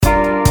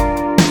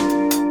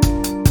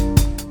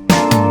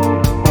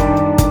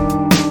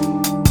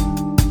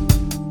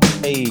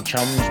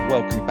chums,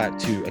 welcome back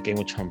to A Game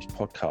with Chums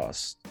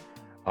podcast.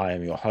 I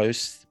am your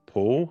host,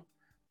 Paul,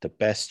 the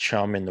best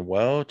chum in the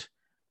world.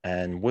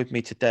 And with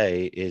me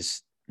today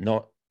is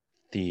not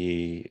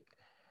the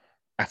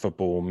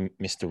affable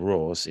Mr.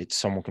 Ross, it's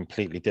someone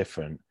completely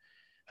different.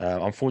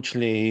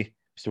 Unfortunately,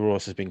 Mr.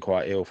 Ross has been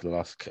quite ill for the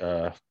last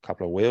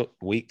couple of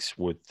weeks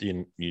with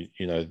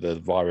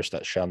the virus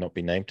that shall not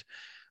be named.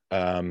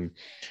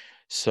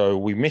 So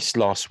we missed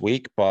last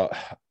week, but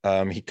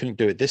he couldn't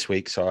do it this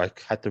week, so I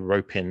had to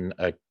rope in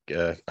a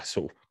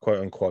sort of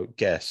quote unquote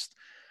guest.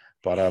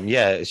 But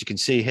as you can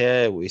see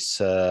here, we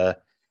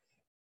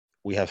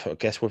have a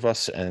guest with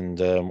us, and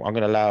I'm going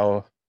to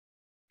allow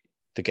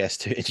the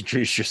guest to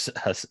introduce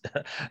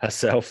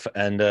herself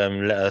and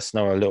let us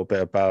know a little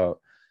bit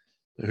about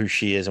who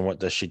she is and what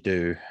does she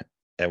do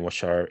and what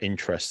her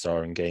interests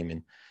are in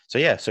gaming. So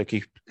can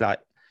you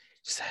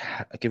just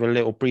give a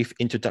little brief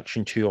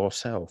introduction to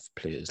yourself,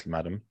 please,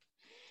 madam?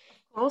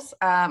 Of course.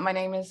 My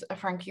name is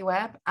Frankie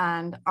Webb,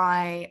 and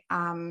I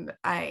am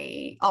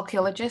an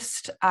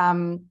archaeologist.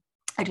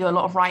 I do a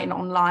lot of writing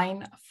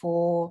online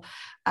for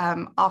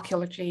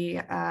archaeology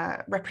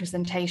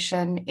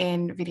representation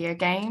in video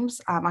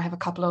games. I have a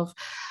couple of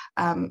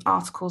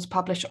articles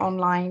published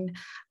online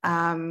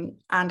and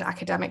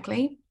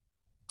academically.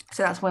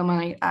 So that's where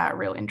my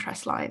real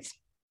interest lies.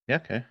 Yeah,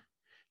 okay.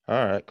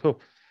 All right,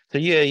 cool. So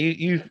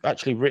you've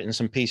actually written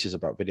some pieces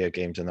about video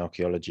games and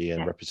archaeology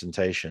and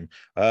representation.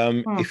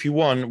 If you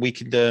want, we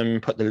could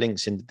put the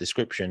links in the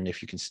description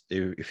if you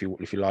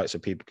like, so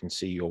people can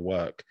see your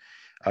work.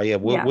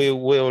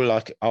 We'll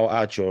like, I'll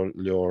add your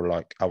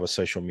like our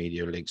social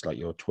media links, like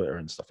your Twitter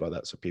and stuff like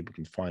that, so people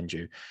can find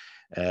you.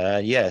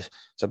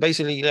 So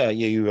basically,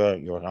 you're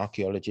an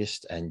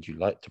archaeologist and you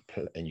like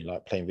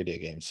playing video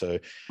games. So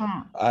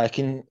I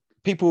can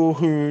people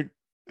who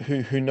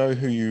know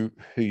who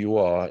you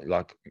are,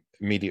 like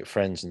immediate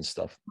friends and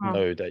stuff,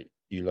 know that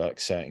you like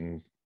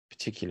certain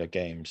particular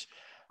games.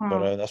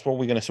 But that's what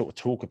we're going to sort of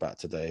talk about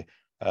today.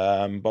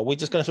 But we're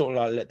just going to sort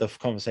of like let the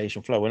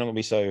conversation flow. We're not going to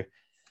be so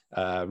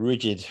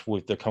rigid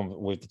with the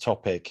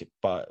topic,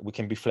 but we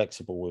can be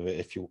flexible with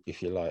it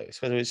if you like.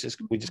 So we're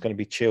just going to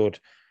be chilled.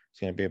 It's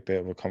going to be a bit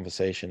of a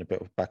conversation, a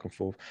bit of back and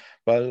forth.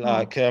 But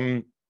like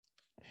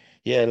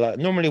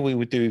normally we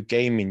would do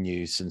gaming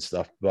news and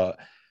stuff, but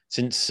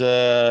since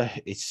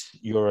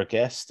you're a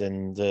guest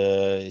and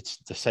it's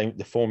the same,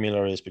 the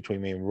formula is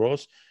between me and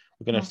Roz,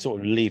 we're going to sort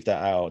of leave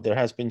that out. There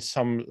has been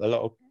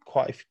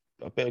quite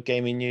a bit of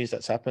gaming news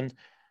that's happened,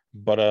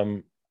 but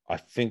I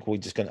think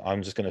I'm just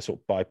going to sort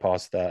of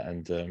bypass that,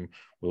 and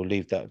we'll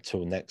leave that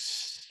till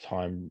next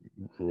time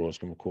Roz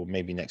can record,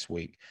 maybe next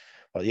week.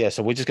 But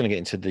so we're just going to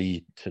get into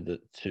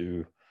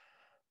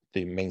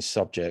the main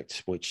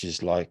subject, which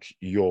is like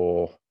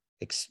your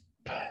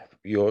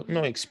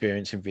not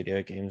experience in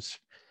video games,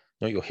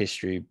 not your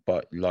history,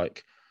 but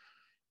like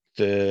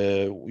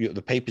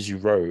the papers you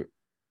wrote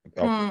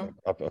are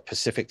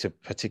specific to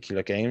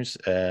particular games.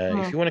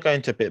 If you want to go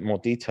into a bit more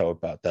detail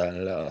about that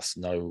and let us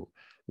know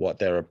what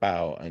they're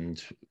about,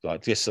 and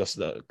like give us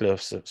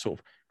sort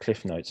of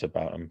cliff notes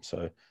about them.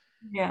 So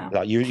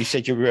like you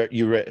said you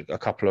read a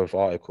couple of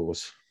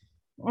articles.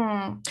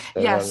 My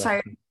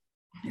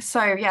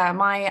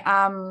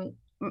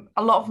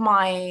a lot of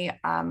my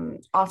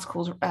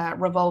articles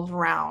revolve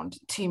around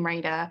Tomb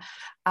Raider,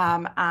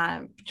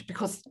 and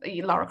because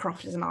Lara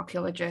Croft is an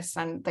archaeologist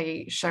and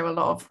they show a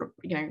lot of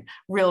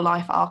real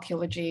life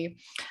archaeology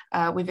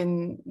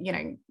within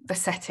the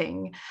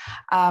setting.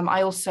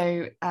 I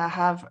also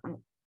have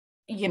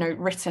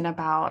written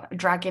about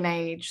Dragon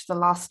Age, The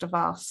Last of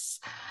Us,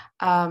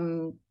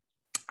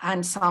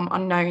 and some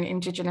unknown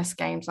Indigenous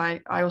games.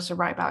 I also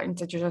write about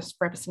Indigenous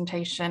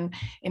representation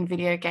in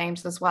video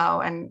games as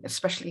well, and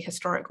especially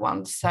historic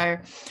ones. So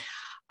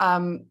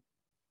I've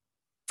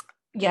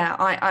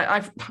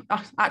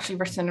actually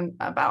written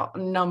about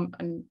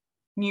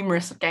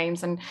numerous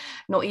games, and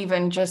not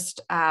even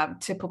just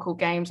typical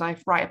games. I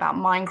write about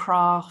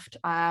Minecraft.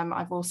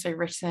 I've also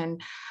written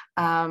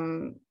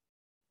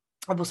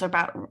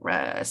about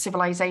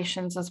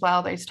civilizations as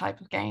well, those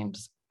type of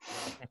games.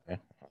 Okay,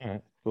 all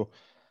right, cool.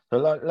 So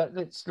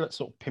let's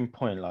sort of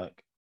pinpoint,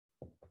 like,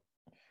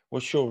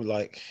 what's your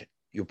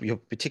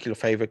particular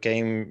favorite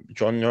game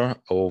genre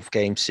or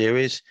game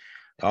series?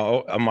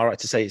 Am I right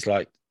to say it's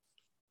like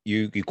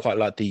you quite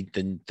like the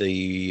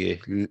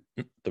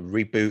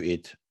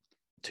rebooted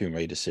Tomb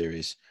Raider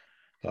series,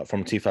 like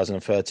from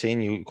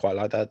 2013? You quite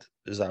like that?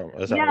 Is that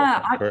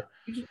correct?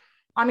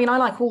 I mean, I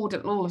like all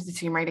of the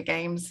Tomb Raider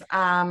games,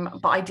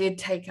 but I did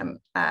take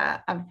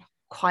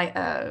quite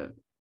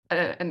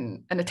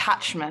an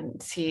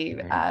attachment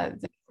to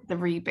the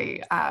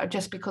reboot,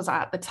 just because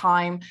at the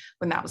time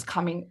when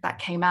that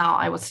came out,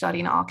 I was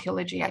studying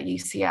archaeology at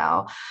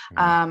UCL,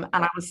 and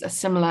I was a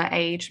similar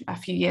age, a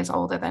few years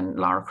older than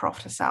Lara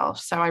Croft herself.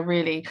 So I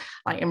really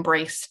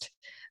embraced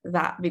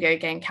that video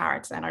game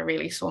character, and I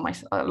really saw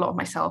a lot of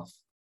myself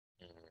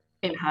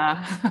in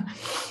her.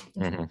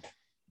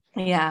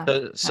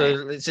 So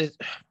is it,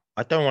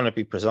 I don't want to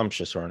be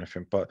presumptuous or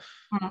anything, but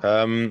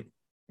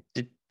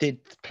did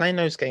playing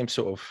those games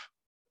sort of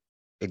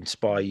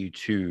inspire you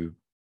to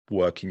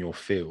work in your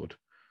field?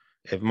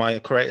 It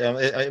might correct.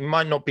 It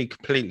might not be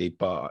completely,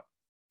 but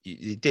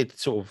it did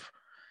sort of.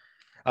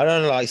 I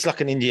don't know, like it's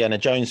like an Indiana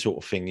Jones sort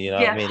of thing, you know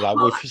what I mean? Like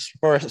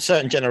for a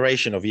certain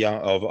generation of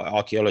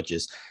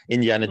archaeologists,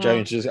 Indiana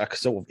Jones just like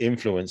sort of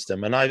influenced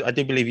them. And I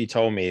do believe you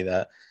told me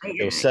that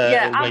it was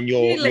when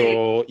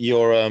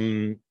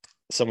your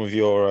some of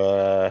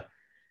your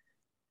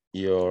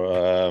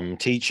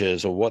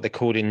teachers, or what they're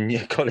called in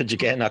college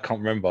again, I can't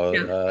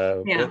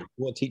remember.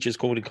 What teachers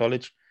called in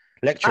college?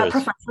 Lecturers.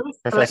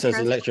 Professors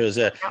and lecturers,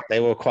 they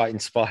were quite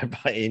inspired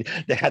by it.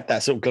 They had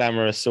that sort of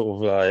glamorous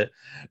sort of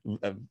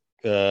like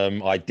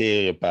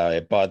idea about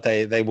it, but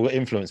they were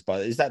influenced by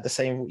it. Is that the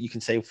same you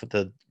can say for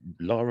the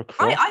Lara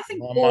Croft? I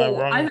think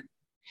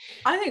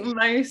I think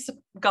most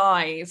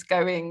guys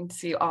going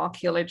to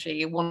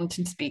archaeology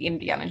wanting to be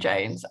Indiana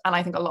Jones, and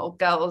I think a lot of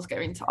girls go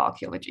into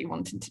archaeology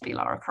wanting to be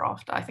Lara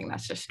Croft. I think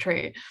that's just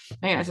true. I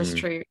think that's just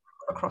true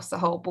across the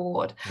whole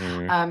board.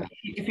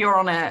 If you're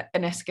on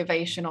an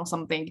excavation or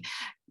something,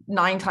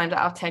 9 times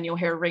out of 10 you'll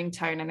hear a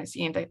ringtone and it's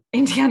the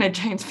Indiana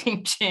Jones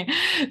theme tune.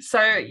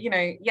 So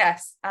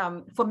yes,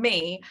 for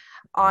me,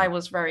 I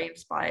was very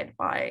inspired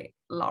by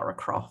Lara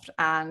Croft,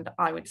 and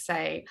I would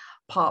say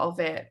part of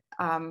it,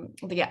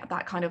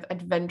 that kind of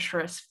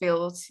adventurous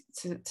feel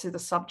to the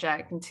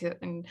subject,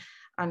 and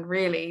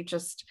really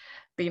just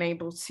being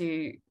able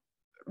to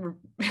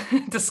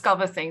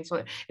discover things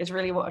is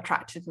really what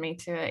attracted me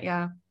to it.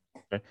 Yeah.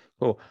 Okay,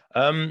 cool.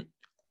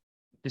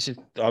 This is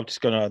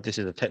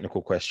a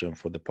technical question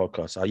for the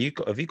podcast.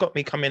 Have you got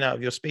me coming out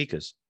of your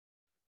speakers?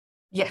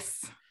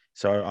 Yes.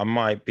 So I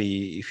might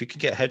be, if you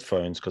could get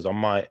headphones, because I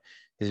might,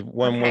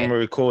 when we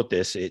record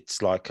this,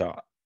 it's like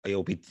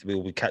we'll be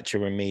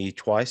capturing me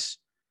twice.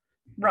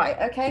 Right.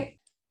 Okay.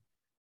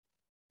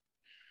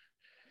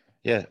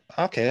 Yeah.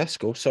 Okay, that's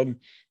cool. So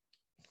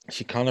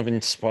she kind of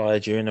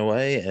inspired you in a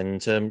way,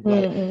 and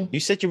you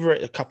said you've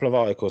written a couple of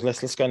articles.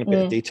 Let's go in a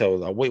bit of detail.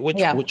 Like,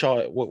 what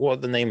are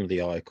the name of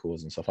the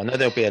articles and stuff? I know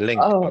there'll be a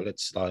link, but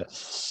let's like.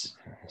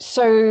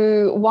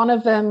 So one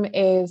of them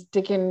is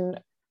digging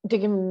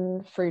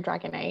through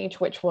Dragon Age,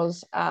 which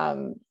was a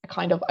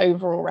kind of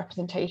overall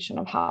representation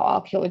of how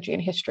archaeology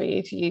and history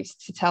is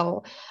used to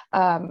tell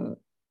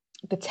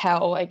the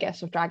tale, I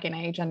guess, of Dragon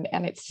Age and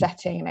its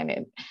setting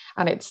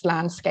and its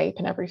landscape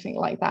and everything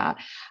like that.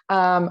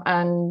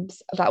 And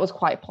that was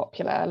quite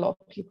popular. A lot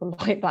of people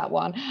like that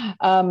one.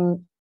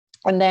 And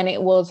then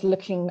it was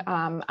looking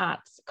at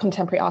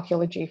contemporary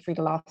archaeology through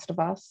The Last of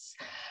Us.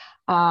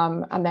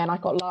 And then I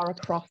got Lara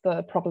Croft,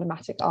 the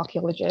problematic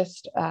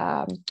archaeologist,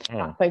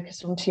 that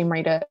focused on Tomb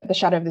Raider, the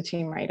Shadow of the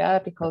Tomb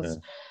Raider,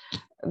 because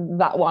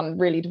that one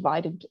really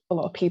divided a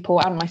lot of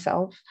people and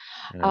myself.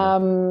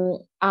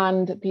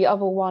 And the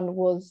other one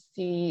was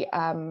the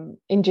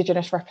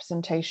Indigenous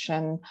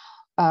representation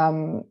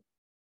of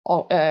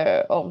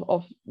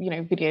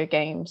video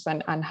games,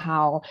 and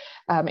how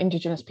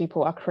Indigenous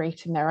people are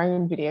creating their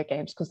own video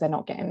games because they're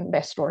not getting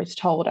their stories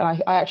told. And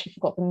I actually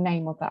forgot the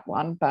name of that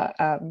one, but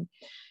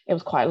it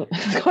was quite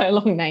a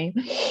long name.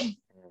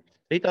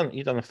 You've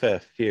done a fair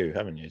few,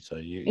 haven't you? So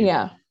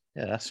yeah,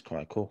 that's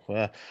quite cool.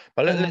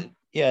 But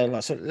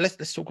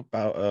let's talk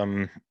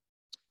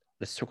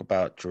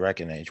about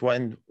Dragon Age.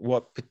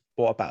 What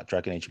about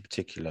Dragon Age in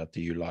particular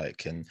do you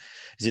like? And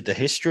is it the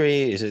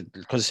history? Is it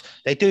because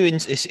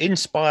it's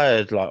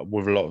inspired like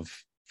with a lot of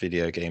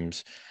video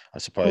games, I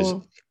suppose,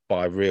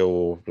 by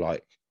real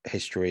like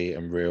history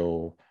and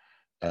real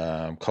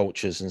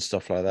cultures and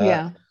stuff like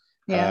that.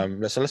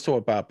 So let's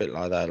talk about a bit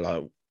like that.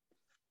 Like,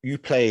 you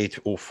played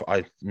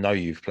I know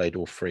you've played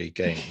all 3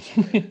 games.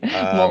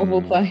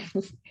 Multiple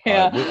times.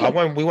 Yeah.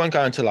 We won't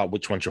go into like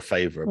which one's your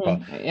favorite, but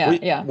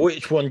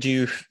which one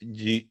do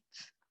you?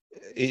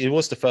 It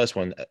was the first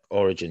one,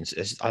 Origins.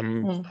 I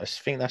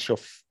think that's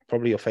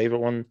probably your favorite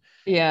one.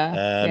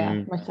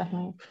 Yeah. Most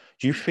definitely.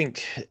 Do you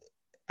think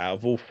out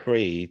of all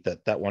 3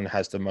 that one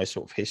has the most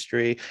sort of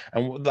history,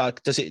 and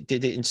like does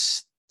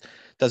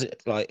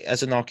it like,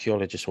 as an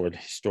archaeologist or a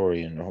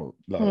historian or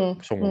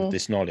like someone with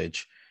this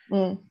knowledge,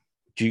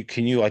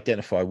 can you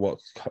identify what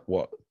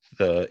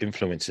the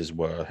influences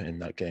were in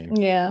that game?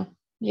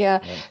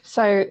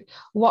 So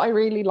what I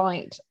really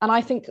liked, and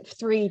I think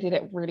 3 did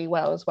it really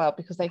well as well,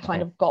 because they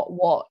kind of got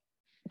what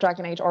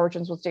Dragon Age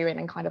Origins was doing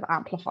and kind of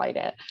amplified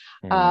it.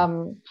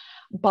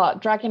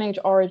 But Dragon Age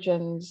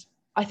Origins,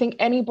 I think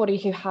anybody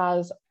who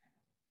has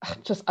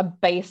just a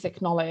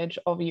basic knowledge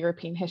of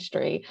European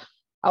history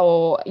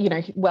or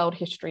world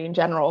history in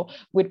general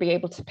would be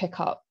able to pick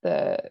up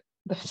the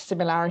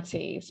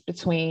similarities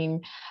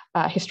between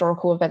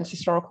historical events,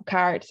 historical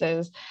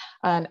characters,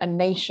 and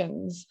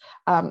nations,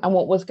 and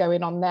what was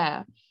going on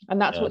there.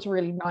 And that's what's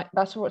really nice.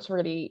 That's what's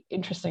really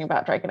interesting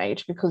about Dragon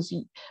Age, because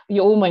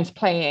you're almost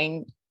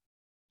playing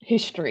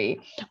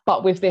history,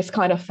 but with this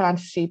kind of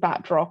fantasy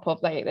backdrop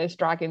of like there's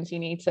dragons you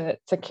need to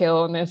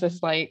kill, and there's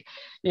this like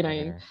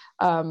there's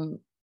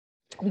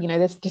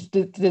just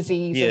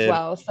disease as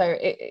well. So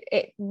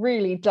it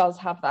really does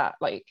have that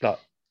like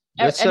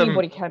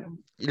anybody can.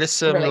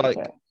 Let's relate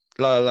to it.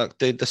 like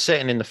the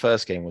setting in the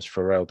first game was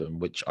Ferelden,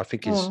 which I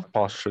think is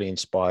partially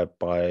inspired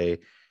by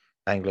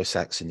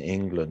Anglo-Saxon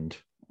England.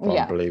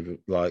 I believe,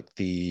 like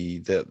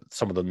the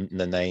some of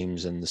the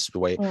names and the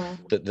way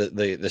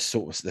the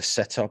sort of the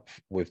setup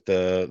with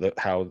the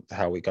how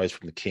it goes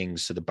from the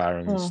kings to the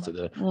barons to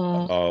the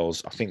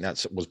earls. I think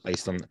that was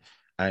based on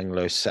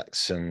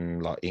Anglo-Saxon,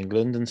 like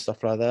England and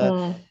stuff like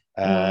that.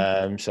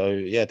 So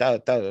yeah,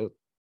 that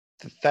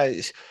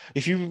is,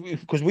 if you,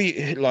 because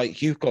we,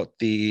 like, you've got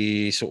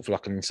the sort of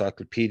like an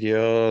encyclopedia,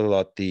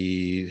 like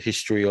the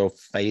history of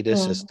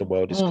Fadus, as the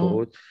world is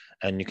called,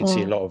 and you can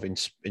see a lot of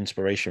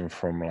inspiration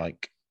from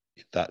like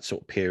that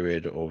sort of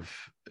period of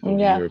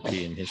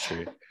European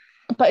history.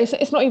 But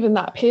it's not even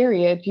that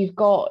period. You've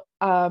got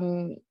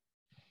the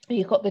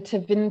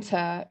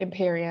Tevinter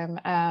Imperium,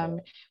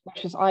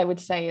 which is, I would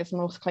say, is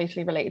most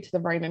closely related to the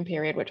Roman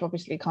period, which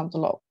obviously comes a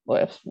lot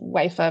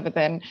way further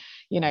than,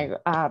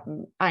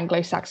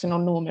 Anglo-Saxon or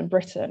Norman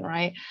Britain,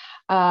 right?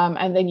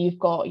 And then you've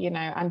got,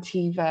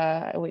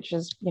 Antiva, which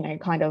is,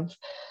 kind of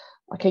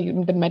like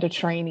the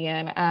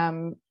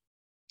Mediterranean.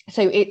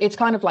 So it's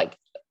kind of like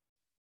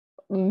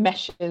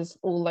meshes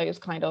all those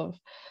kind of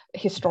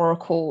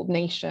historical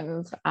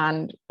nations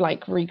and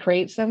like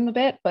recreates them a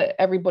bit, but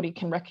everybody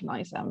can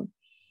recognize them.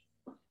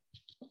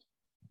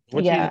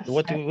 What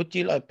do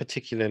you like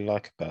particularly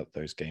like about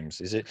those games?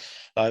 Is it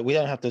like we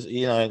don't have to,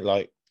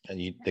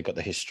 they got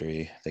the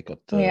history, they got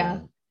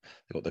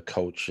the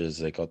cultures,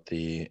 they got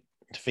the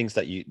things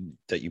that you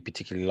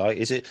particularly like.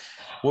 Is it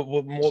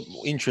what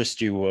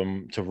interests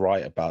you to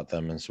write about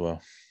them as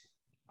well?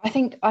 I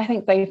think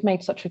they've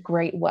made such a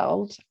great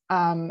world,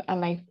 and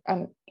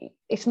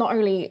it's not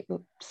only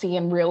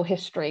seeing real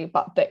history,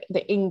 but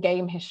the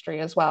in-game history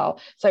as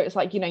well. So it's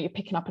like, you're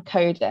picking up a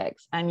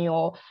codex and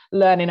you're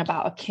learning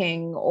about a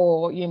king,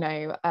 or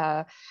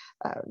a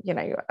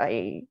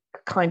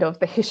kind of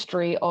the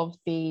history of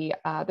the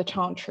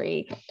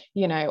chantry,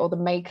 or the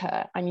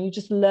maker, and you're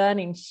just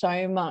learning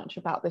so much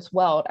about this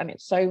world, and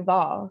it's so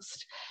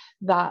vast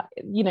that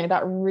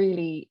that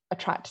really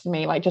attracts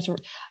me. Like, just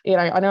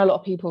I know a lot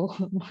of people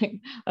like,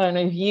 I don't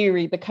know if you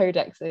read the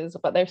codexes,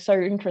 but they're so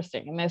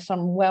interesting, and there's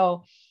some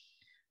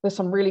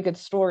really good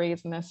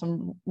stories, and there's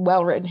some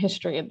well-written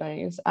history in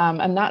those,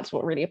 and that's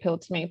what really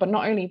appealed to me. But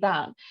not only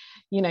that,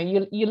 you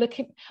look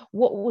at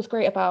what was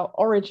great about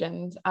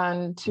Origins,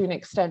 and to an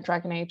extent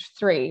Dragon Age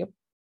 3,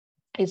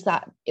 is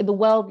that the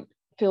world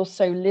feels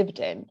so lived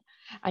in,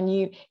 and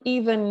you,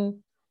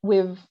 even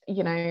with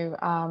you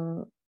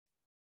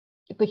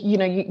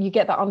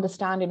get that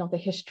understanding of the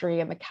history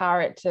and the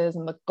characters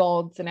and the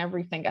gods and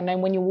everything, and then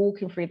when you're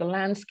walking through the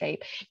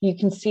landscape, you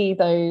can see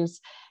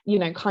those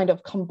kind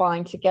of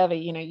combined together.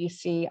 You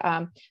see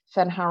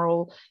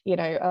Fenharel,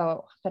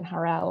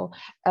 Fenharel,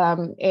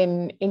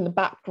 in the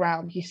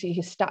background, you see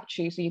his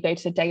statue. So you go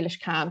to the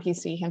Dalish camp, you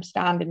see him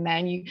standing there,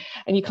 and you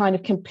kind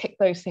of can pick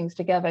those things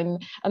together,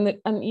 and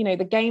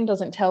the game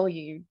doesn't tell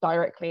you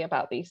directly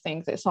about these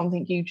things. It's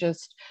something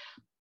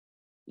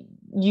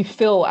you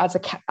feel as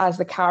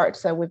the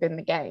character within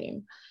the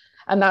game,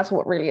 and that's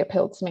what really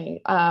appealed to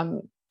me.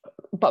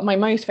 But my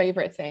most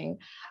favorite thing,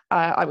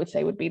 I would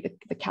say, would be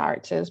the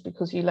characters,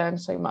 because you learn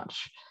so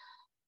much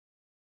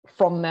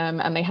from them,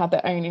 and they have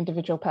their own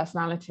individual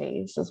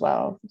personalities as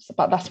well.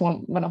 But that's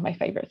one of my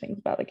favorite things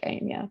about the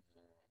game.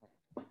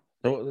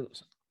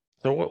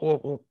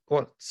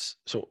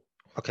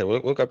 Okay,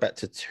 we'll go back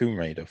to Tomb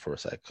Raider for a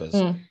sec, because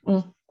I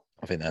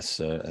think that's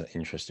an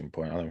interesting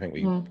point. I don't think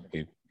we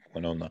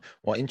went on that.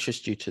 What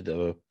interests you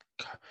to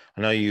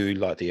I know you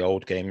like the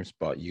old games,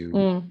 but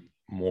you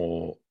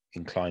more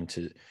inclined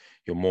to,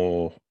 you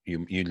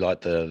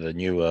like the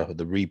newer,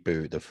 the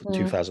reboot, the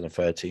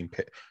 2013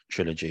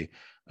 trilogy.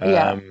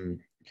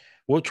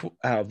 Which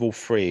out of all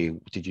three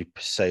did you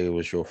say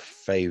was your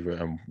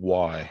favorite, and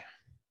why?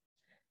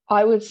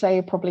 I would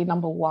say probably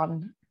number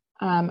one.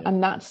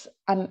 And that's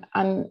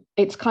and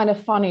it's kind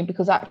of funny,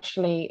 because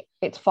actually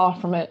it's far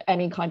from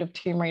any kind of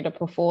Tomb Raider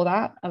before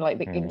that, and like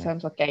in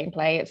terms of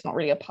gameplay, it's not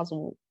really a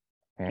puzzle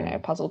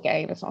puzzle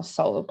game. It's not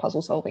a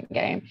puzzle solving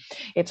game.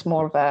 It's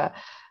more of a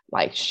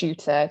like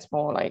shooter. It's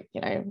more like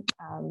but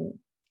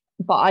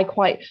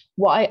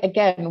what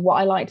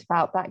I liked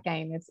about that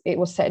game is it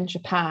was set in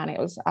Japan. It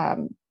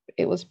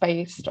was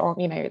based on,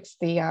 it's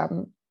the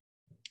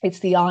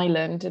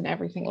island and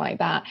everything like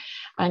that.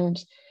 And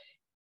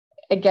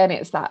again,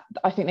 it's that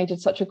I think they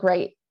did such a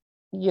great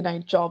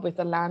job with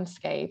the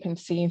landscape and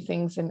seeing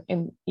things in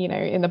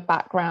the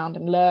background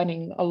and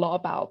learning a lot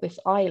about this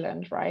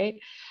island, right?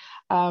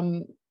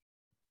 And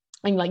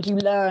like you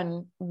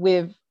learn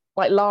with,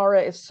 like,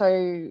 Lara is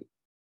so,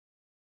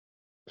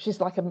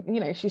 she's like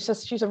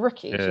she's a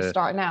rookie, she's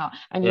starting out,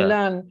 and you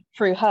learn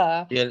through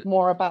her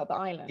more about the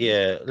island.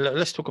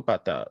 Let's talk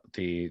about that,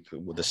 the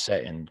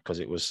setting, because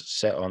it was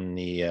set on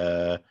the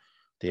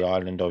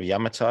island of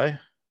Yamatai.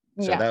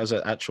 So that was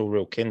an actual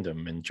real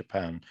kingdom in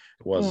Japan.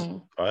 It was,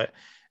 right?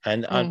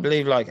 And I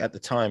believe, like, at the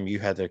time you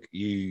had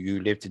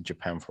you lived in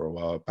Japan for a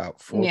while,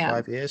 about 4 or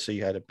 5 years, so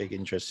you had a big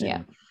interest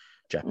in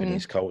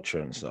Japanese culture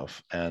and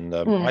stuff. And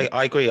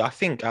I agree. I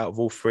think out of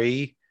all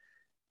three,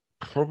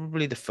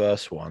 probably the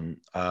first one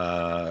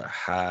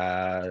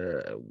had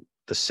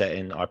the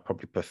setting I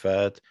probably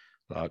preferred,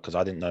 because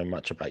I didn't know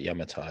much about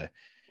Yamatai.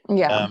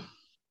 Yeah.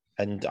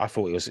 And I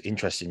thought it was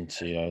interesting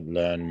to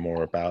learn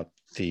more about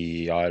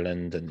the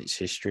island and its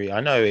history.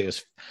 I know it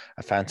was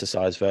a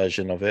fantasized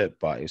version of it,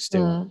 but it was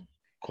still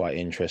quite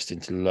interesting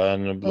to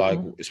learn, like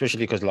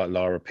especially because like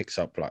Lara picks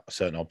up like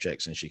certain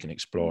objects and she can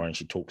explore, and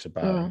she talks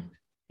about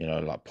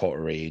like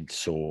pottery,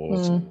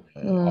 swords,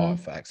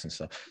 artifacts and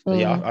stuff. So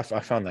yeah, I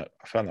found that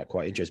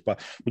quite interesting.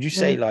 But would you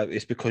say like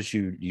it's because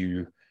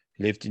you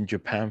lived in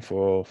Japan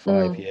for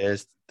 5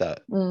 years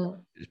that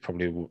is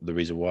probably the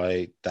reason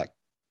why that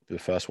the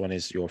first one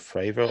is your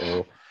favorite?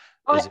 Or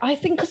I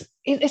think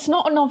it's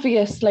not an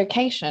obvious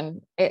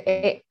location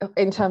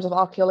in terms of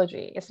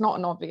archaeology. It's not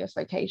an obvious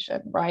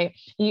location, right?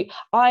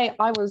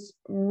 I was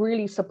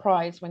really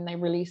surprised when they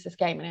released this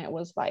game and it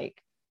was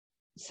like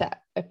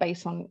set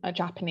based on a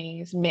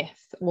Japanese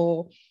myth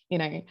or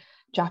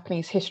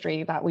Japanese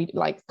history that we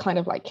like, kind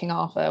of like King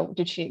Arthur.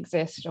 Did she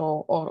exist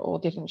or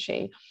didn't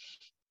she?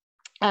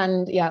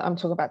 And yeah, I'm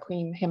talking about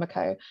Queen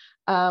Himiko.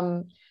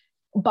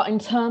 But in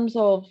terms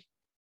of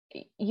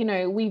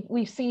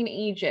we've seen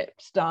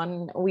Egypt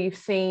done, we've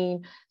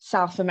seen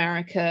South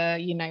America,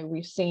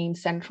 we've seen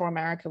Central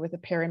America with the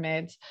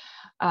pyramids,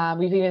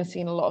 we've even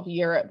seen a lot of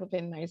Europe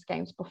within those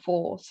games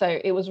before. So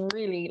it was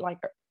really like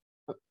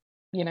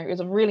it was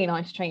a really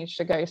nice change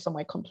to go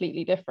somewhere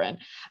completely different.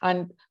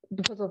 And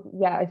because of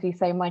as you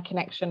say, my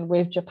connection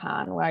with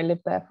Japan, where I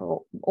lived there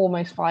for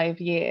almost 5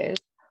 years,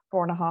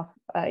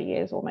 4.5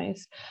 years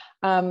almost,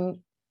 I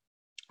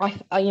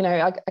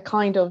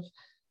kind of,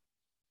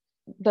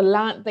 the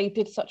land, they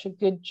did such a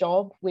good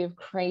job with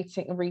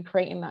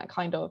recreating that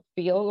kind of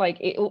feel. Like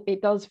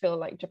it does feel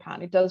like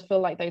Japan. It does feel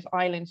like those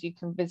islands you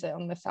can visit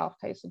on the south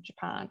coast of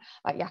Japan,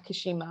 like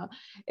Yakushima.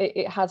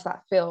 It has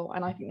that feel,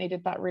 and I think they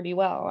did that really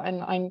well.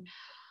 And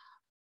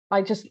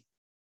I just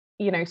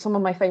some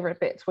of my favorite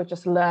bits were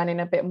just learning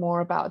a bit more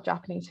about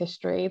Japanese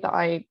history that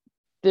I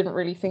didn't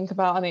really think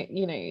about, and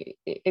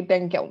it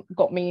then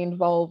got me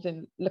involved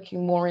in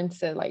looking more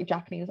into like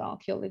Japanese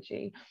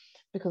archaeology,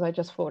 because I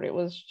just thought it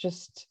was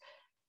just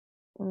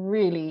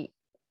really,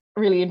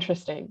 really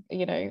interesting,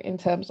 in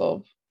terms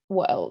of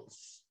what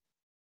else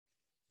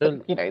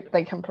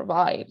they can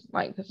provide.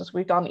 Like, because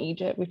we've done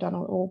Egypt, we've done it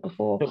all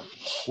before.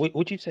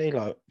 Would you say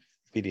like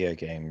video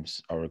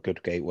games are a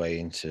good gateway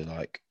into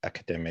like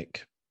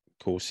academic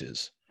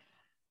courses?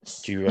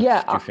 Do you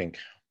think?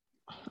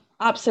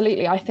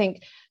 Absolutely. I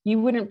think you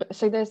wouldn't.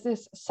 So there's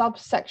this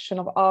subsection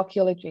of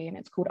archaeology, and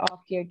it's called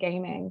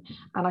Archaeogaming,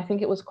 and I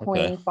think it was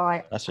coined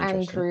by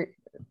Andrew.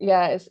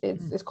 Yeah,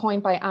 it's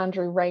coined by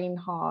Andrew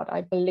Reinhard, I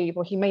believe,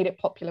 or he made it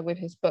popular with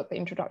his book, The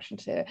Introduction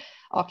to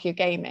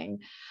Archaeogaming.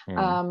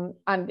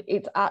 And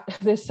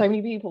there's so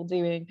many people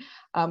doing,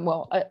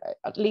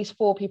 at least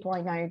 4 people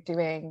I know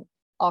doing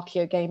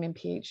Archaeogaming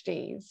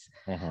PhDs.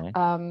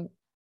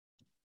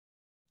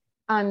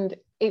 And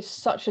it's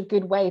such a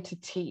good way to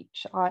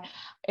teach.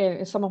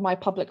 In some of my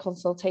public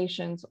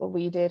consultations, or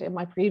we did in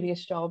my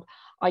previous job,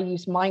 I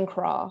used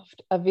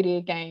Minecraft, a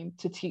video game,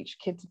 to teach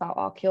kids about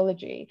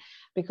archaeology,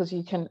 because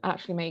you can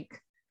actually make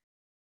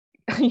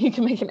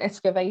an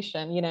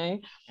excavation,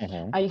 and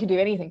you can do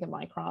anything in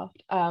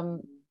Minecraft.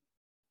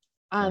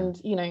 And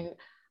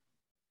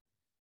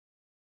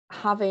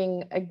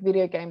having a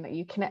video game that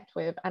you connect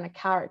with and a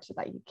character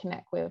that you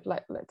connect with,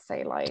 like, let's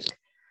say like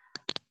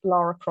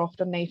Lara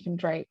Croft and Nathan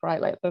Drake,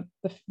 right? Like the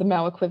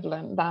male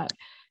equivalent, that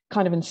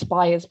kind of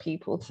inspires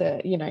people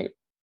to,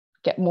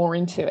 get more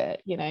into it,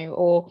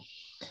 or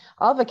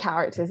other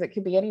characters. It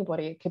could be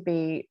anybody. It could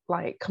be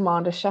like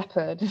Commander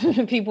Shepard.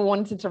 People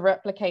wanted to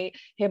replicate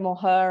him or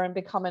her and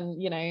become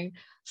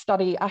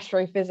study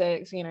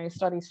astrophysics,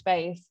 study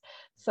space.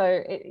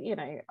 So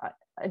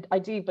I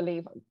do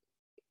believe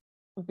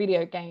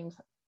video games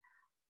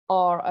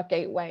are a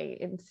gateway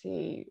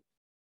into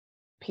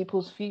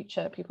people's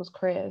future, people's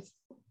careers.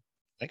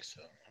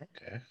 Excellent.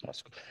 Okay,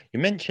 that's cool. You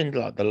mentioned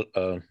like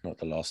not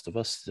The Last of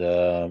Us,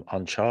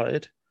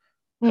 Uncharted.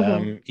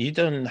 You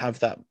don't have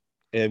that.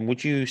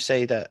 Would you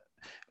say that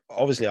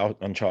obviously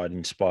Uncharted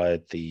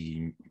inspired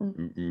the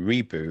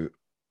reboot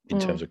in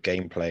terms of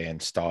gameplay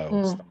and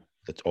style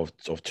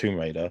of Tomb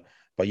Raider,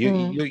 but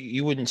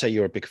you wouldn't say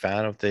you're a big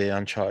fan of the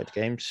Uncharted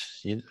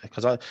games?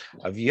 Because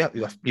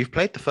you've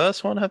played the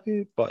first one, have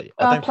you? But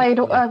I played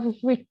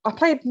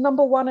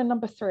number 1 and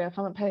number 3. I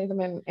haven't played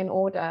them in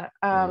order.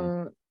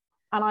 And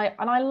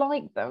I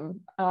like them.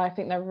 I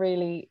think they're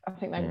really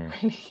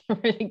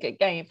really good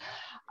games.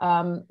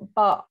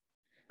 But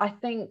I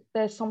think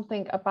there's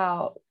something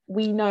about,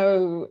 we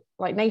know,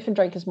 like, Nathan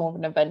Drake is more of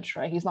an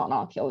adventurer. He's not an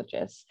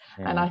archaeologist.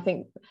 And I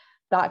think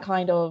that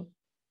kind of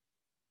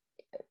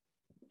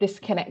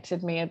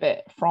disconnected me a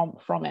bit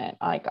from it.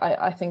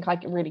 I think I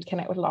really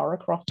connect with Lara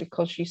Croft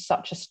because she's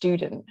such a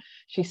student.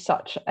 She's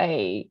such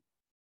a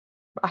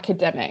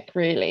academic,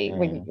 really.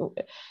 When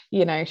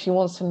she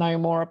wants to know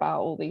more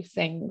about all these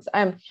things,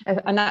 and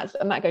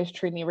that goes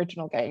true in the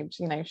original games.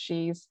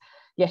 She's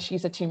yes,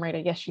 she's a Tomb Raider,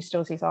 yes, she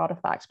steals these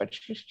artifacts, but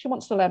she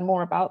wants to learn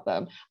more about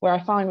them. Where I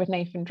find with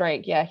Nathan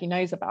Drake, yeah, he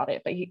knows about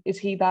it, but is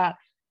he that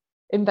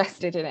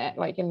invested in it,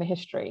 like in the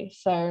history?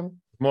 So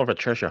more of a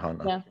treasure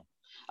hunter. Yeah,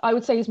 I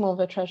would say he's more of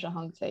a treasure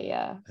hunter.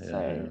 Yeah.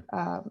 So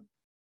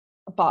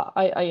but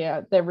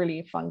I they're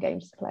really fun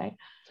games to play.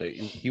 So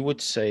you would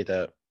say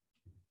that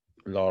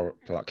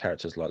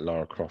characters like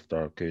Lara Croft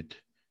are good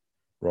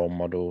role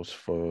models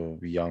for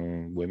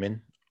young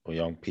women or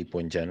young people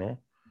in general?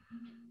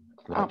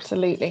 Like,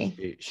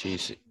 absolutely. She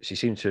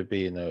seems to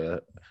be,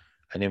 an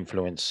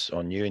influence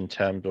on you in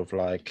terms of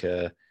like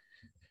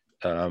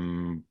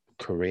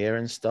career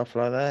and stuff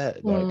like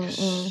that. Like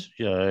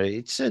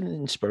it's an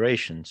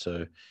inspiration.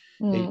 So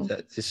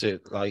it's a,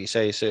 like you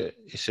say, it's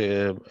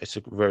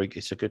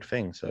a good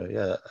thing. So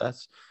yeah,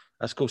 that's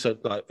cool. So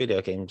like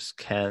video games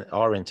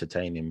are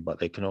entertaining, but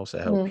they can also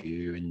help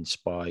you,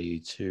 inspire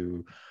you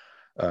to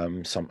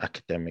some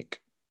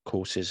academic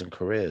courses and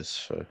careers.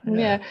 So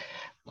yeah.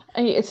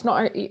 It's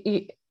not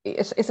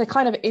it's a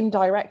kind of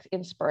indirect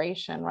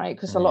inspiration, right?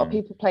 Because a lot of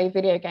people play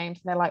video games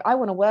and they're like, I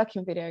want to work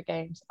in video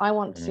games, I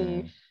want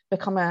to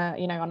become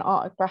an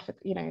art graphic,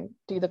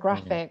 do the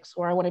graphics,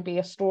 or I want to be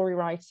a story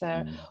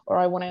writer, or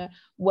I want to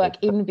work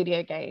in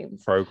video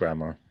games,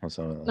 programmer or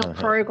something, not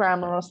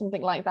programmer or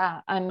something like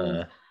that.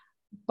 And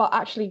but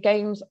actually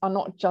games are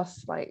not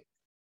just like,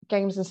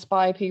 games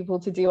inspire people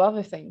to do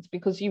other things,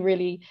 because you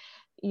really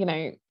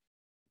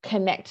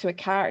connect to a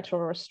character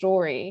or a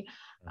story,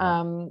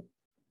 and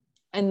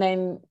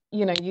then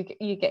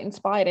you get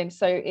inspired. And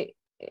so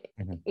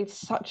it's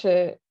such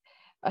a,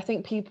 I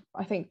think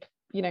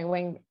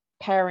when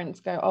parents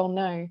go, oh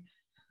no,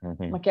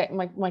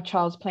 my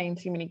child's playing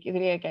too many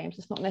video games,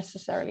 it's not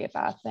necessarily a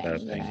bad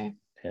thing.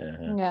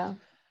 Yeah.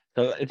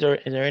 So is there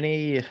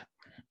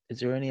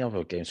any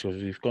other games?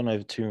 Because we've gone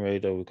over Tomb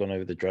Raider, we've gone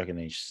over the Dragon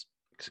Age,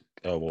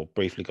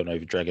 briefly gone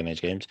over Dragon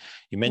Age games.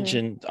 You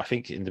mentioned, I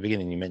think in the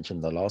beginning, you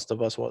mentioned The Last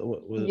of Us. What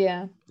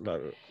like,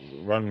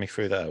 run me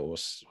through that.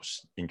 What's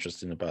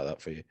interesting about that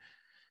for you?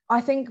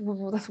 I think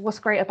what's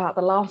great about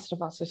The Last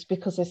of Us is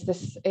because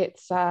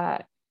it's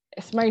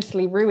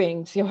mostly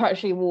ruins. You're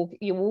actually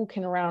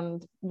walking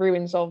around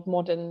ruins of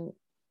modern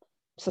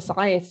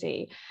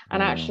society,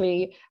 and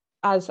actually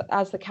as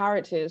the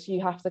characters,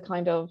 you have to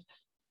kind of,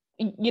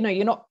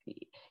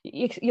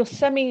 you're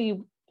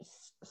semi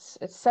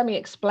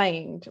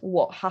explained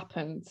what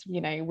happened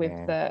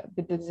with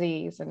the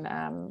disease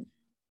and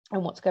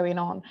what's going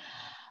on,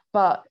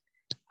 but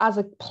as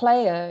a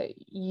player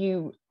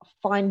you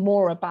find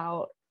more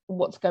about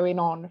what's going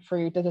on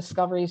through the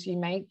discoveries you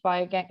make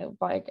by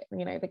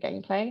the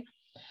gameplay.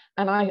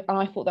 And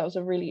I thought that was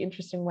a really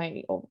interesting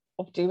way of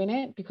doing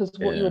it, because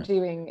what you're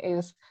doing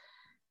is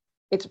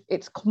it's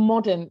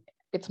modern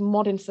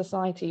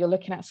society. You're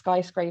looking at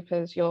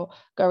skyscrapers, you're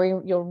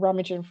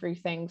rummaging through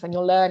things, and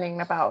you're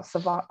learning about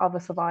other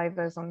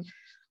survivors, and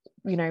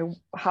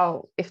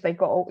how if they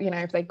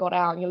got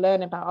out, you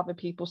learn about other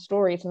people's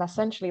stories. And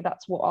essentially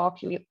that's what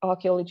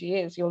archaeology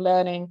is. You're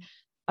learning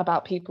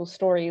about people's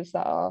stories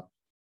that are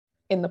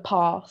in the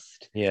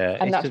past,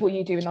 and that's what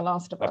you do in The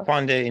Last of Us. I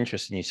find it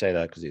interesting you say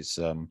that, because it's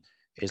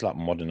like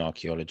modern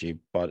archaeology,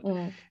 but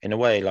in a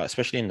way, like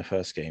especially in the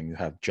first game, you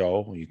have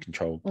Joel, you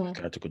control a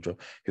character called Joel,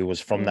 who was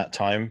from that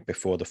time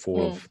before the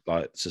fall of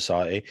like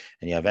society,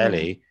 and you have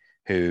Ellie,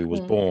 who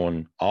was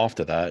born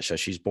after that. So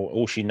she's born,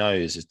 all she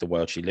knows is the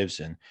world she lives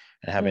in,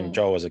 and having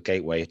Joel as a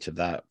gateway to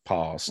that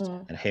past,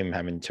 and him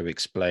having to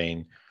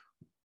explain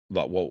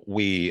like what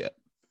we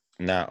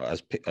now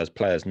as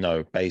players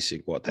know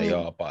basic what they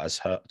are, but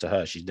to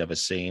her she's never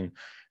seen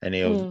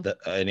any of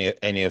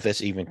any of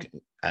this, even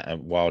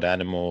wild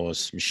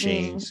animals,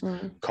 machines,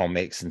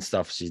 comics and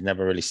stuff. She's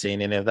never really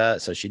seen any of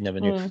that, so she never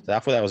knew. So I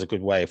thought that was a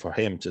good way for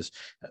him to,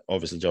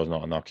 obviously Joel's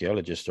not an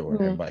archaeologist or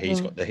anything, but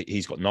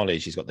he's got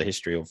knowledge, he's got the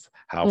history of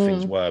how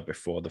things were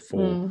before the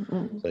fall.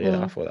 So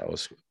yeah, I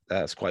thought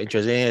that's quite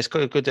interesting. Yeah, it's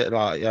good that,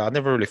 like, I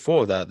never really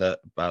thought about that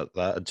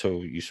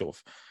until you sort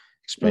of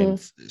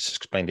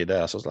explained it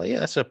there. So I was like,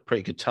 yeah, that's a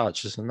pretty good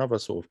touch. It's another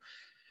sort of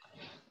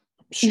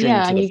string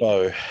to the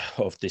bow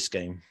of this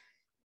game.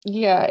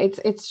 Yeah,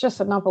 it's just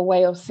another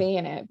way of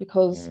seeing it,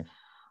 because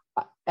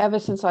ever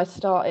since I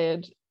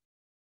started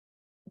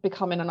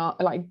becoming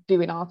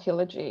doing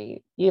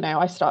archaeology,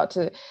 I start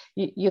to,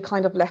 you're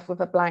kind of left with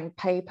a blank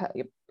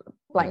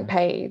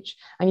page,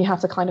 and you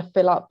have to kind of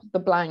fill up the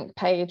blank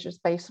pages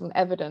based on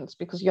evidence,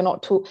 because you're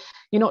not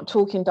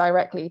talking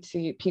directly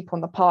to people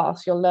in the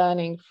past. You're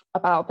learning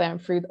about them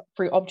through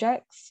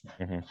objects,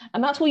 and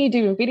that's what you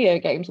do in video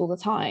games all the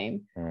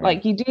time.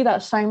 Like, you do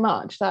that so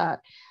much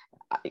that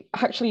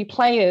actually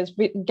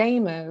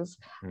gamers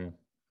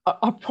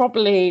are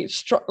probably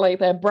like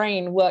their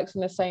brain works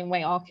in the same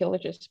way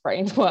archaeologists'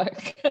 brains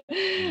work.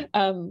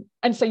 And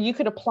so you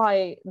could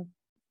apply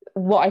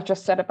what I've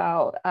just said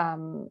about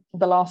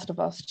The Last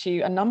of Us to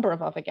a number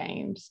of other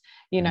games,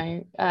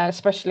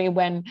 especially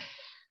when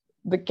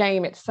the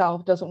game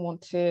itself doesn't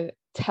want to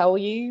tell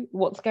you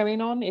what's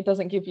going on. It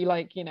doesn't give you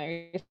like, you know,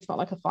 it's not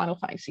like a Final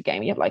Fantasy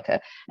game. You have like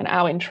an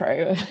hour intro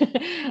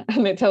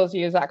and it tells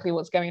you exactly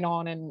what's going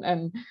on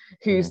and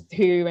who's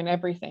who and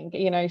everything.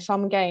 You know,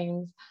 some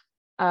games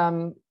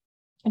don't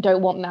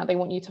want that. They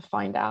want you to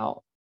find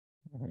out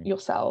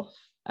yourself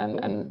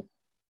and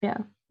yeah.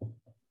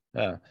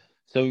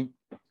 So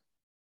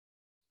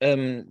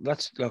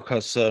that's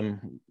because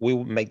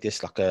we'll make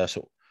this like a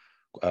sort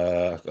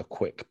of a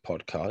quick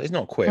podcast. It's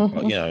not quick,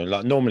 but you know,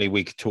 like normally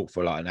we could talk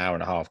for like an hour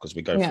and a half because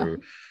we go through,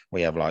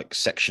 we have like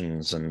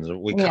sections and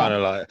we kind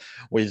of like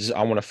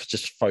I want to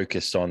just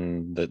focus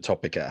on the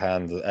topic at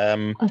hand.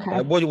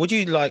 What would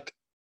you like,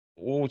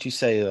 what would you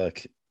say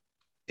like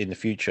in the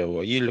future,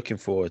 what are you looking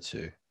forward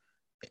to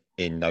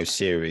in those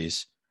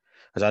series?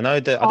 Because I know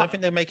that I don't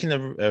think they're making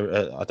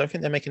I don't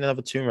think they're making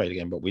another Tomb Raider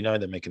game, but we know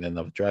they're making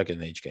another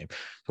Dragon Age game.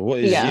 So what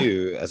is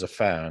you as a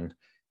fan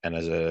and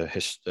as an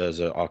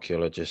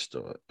archaeologist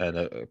and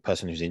a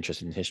person who's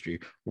interested in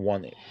history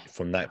want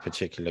from that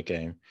particular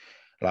game?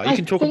 Like you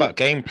can talk about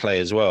gameplay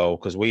as well,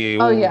 because we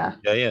all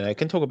I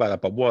can talk about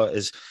that. But what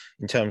is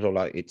in terms of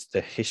like it's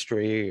the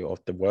history of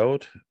the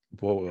world?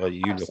 What are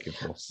you looking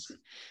for?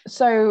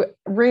 So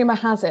rumor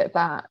has it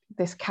that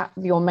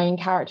your main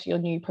character, your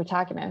new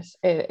protagonist,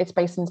 it's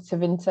based in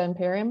Tevinter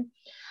Imperium,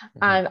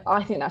 and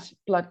I think that's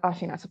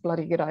a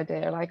bloody good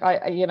idea. Like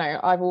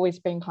I've always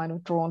been kind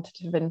of drawn to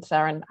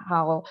Tevinter and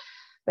how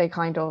they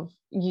kind of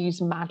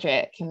use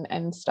magic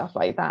and stuff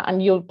like that.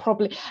 And you'll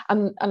probably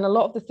and a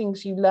lot of the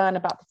things you learn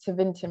about the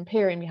Tevinter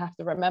Imperium, you have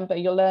to remember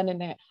you're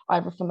learning it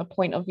either from the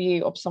point of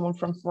view of someone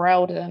from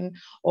Ferelden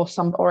or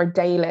a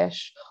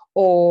Dalish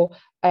or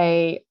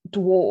a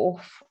dwarf,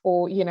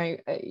 or you know,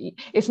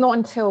 it's not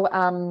until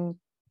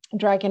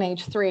Dragon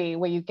Age 3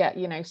 where you get,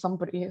 you know,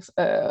 somebody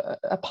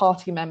a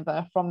party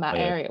member from that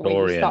area Dorian.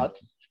 where you start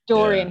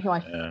Dorian, who I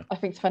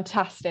think is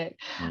fantastic.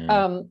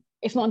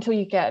 It's not until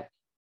you get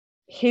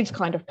his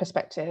kind of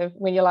perspective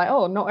when you're like,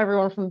 oh, not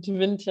everyone from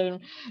Tevinter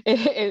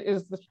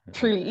is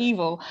truly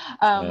evil,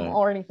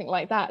 or anything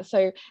like that.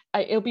 So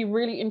it'll be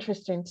really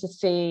interesting to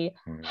see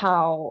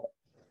how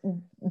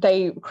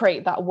they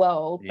create that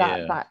world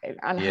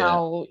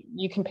how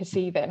you can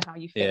perceive it and how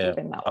you fit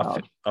within that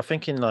world. I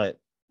think in like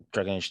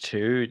Dragon Age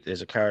 2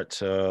 there's a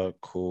character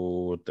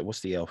called,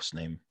 what's the elf's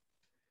name,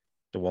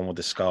 the one with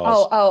the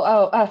scars?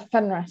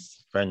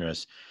 Fenris.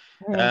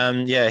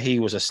 He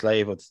was a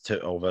slave of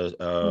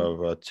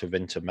a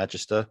Tevinter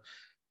Magister,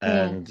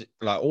 and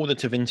like all the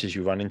Tevinters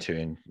you run into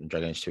in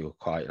Dragon Age 2 are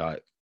quite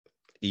like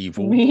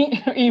evil.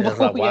 It's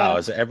like, wow,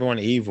 is everyone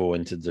evil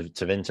into the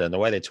Tevinter? And the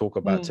way they talk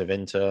about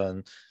Tevinter,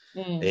 and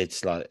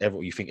it's like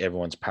you think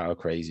everyone's power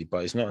crazy,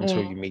 but it's not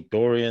until you meet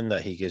Dorian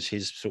that he gives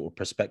his sort of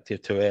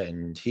perspective to it,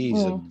 and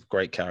he's a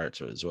great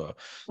character as well.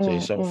 So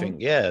you sort of think,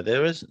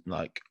 there is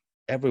like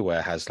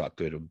everywhere has like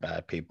good and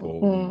bad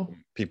people,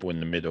 people in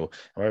the middle,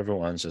 or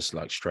everyone's just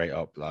like straight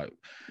up like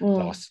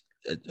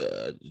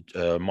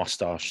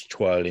mustache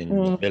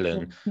twirling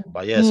villain.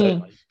 But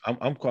so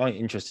I'm quite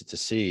interested to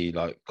see,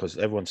 like, because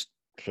everyone's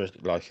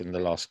like in the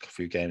last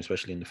few games,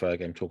 especially in the third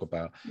game, talk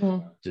about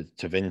the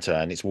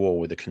Tevinter and its war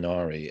with the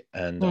Canary,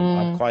 and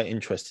I'm quite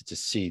interested to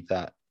see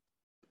that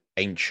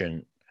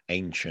ancient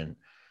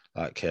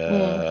like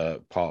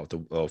part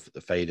of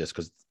the Faders,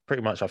 because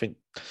pretty much I think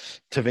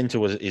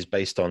Tevinter is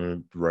based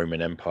on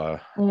Roman Empire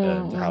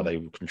and how they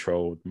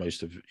controlled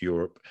most of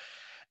Europe.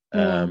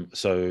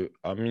 So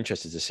I'm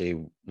interested to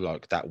see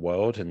like that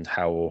world and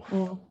how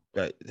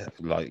like,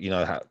 you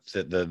know, how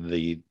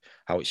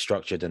how it's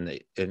structured and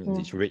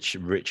its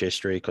rich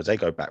history, because they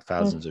go back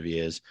thousands of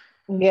years.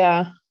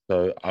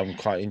 So I'm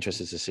quite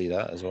interested to see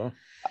that as well.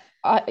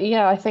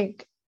 I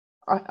think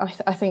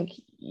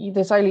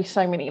there's only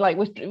so many, like,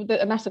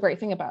 and that's the great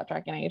thing about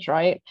Dragon Age,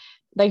 right?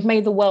 They've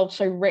made the world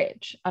so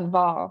rich and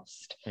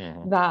vast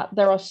that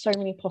there are so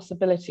many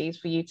possibilities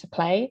for you to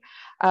play,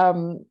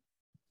 and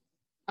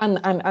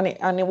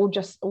it will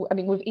just, I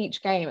mean, with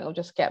each game it'll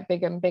just get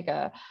bigger and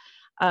bigger,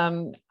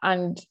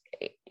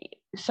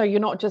 so you're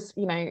not just,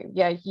 you know,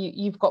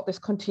 you've got this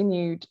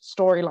continued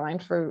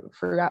storyline through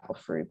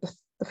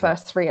the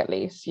first three at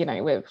least, you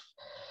know, with,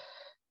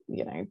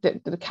 you know,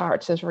 the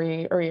characters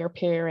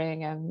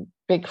reappearing and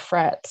big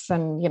threats,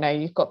 and, you know,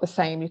 you've got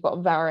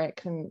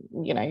Varric and,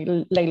 you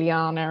know,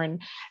 Leliana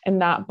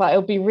and that. But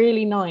it'll be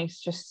really nice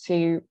just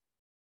to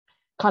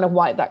kind of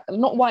wipe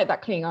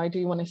that clean. I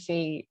do want to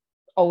see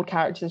old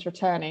characters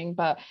returning,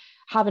 but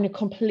having a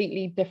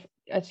completely different,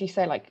 as you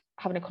say, like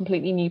having a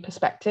completely new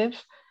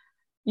perspective,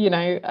 you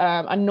know,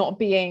 and not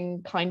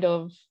being kind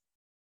of,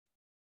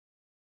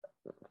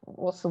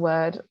 what's the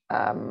word,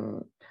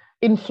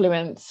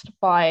 influenced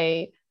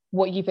by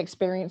what you've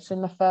experienced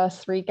in the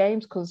first three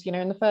games. Because, you know,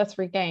 in the first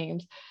three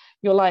games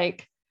you're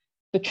like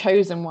the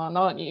chosen one,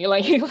 aren't you? You're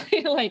like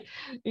the,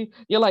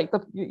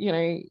 you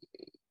know,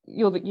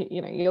 you're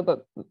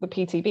the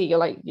PTB, you're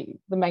like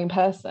the main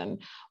person,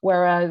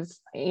 whereas,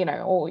 you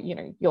know, or, you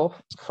know, you're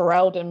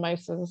Ferelden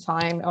most of the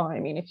time, or I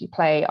mean, if you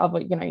play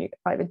other, you know,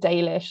 either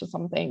Dalish or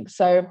something.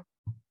 So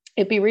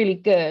it'd be really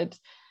good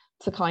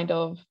to kind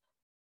of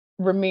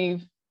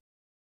remove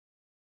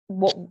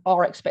what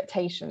our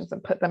expectations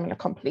and put them in a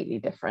completely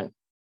different,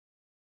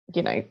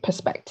 you know,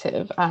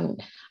 perspective,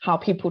 and how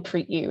people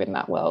treat you in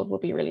that world will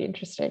be really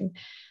interesting.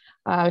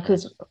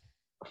 Because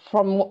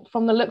from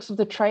the looks of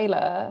the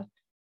trailer,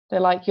 they're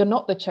like, you're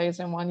not the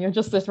chosen one, you're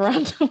just this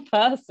random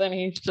person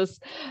who's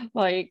just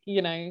like,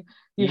 you know,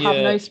 you have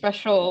no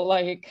special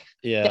like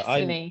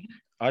destiny.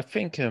 I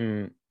think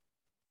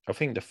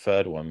the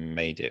third one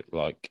made it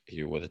like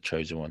you were the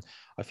chosen one.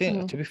 I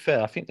think to be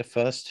fair, I think the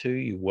first two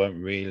you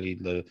weren't really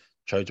the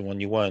chosen one.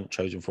 You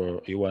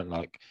weren't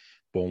like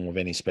born with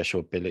any special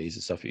abilities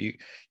and stuff. You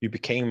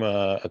became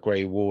a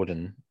Grey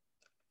Warden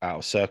out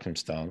of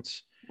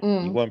circumstance.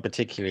 You weren't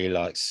particularly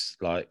like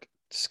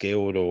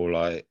skilled or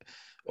like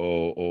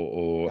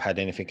or had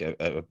anything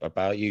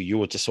about you. You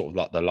were just sort of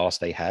like the last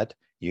they had,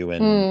 you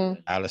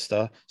and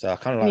Alistair. So I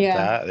kind of like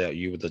that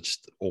you were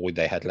just all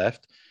they had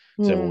left.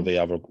 So all the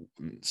other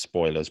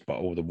spoilers, but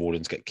all the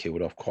wardens get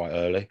killed off quite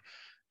early.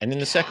 And in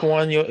the second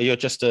one, you're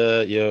just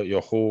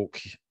you're Hawk.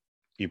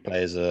 You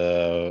play as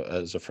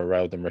a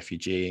Ferelden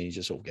refugee, and you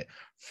just sort of get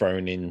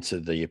thrown into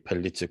the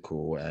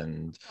political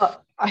and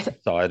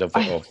side of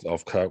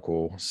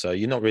Kirkwall. So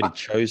you're not really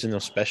chosen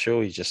or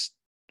special. You're just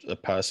a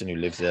person who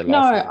lives their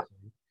life.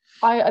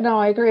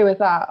 I agree with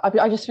that.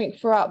 I just think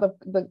throughout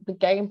the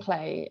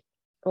gameplay,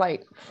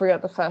 like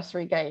throughout the first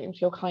three games,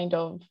 you're kind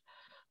of,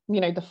 you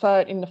know,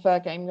 in the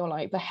third game you're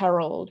like the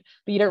herald,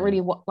 but you don't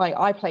really want, like,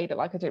 I played it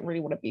like I didn't really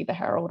want to be the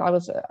herald.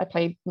 I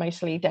played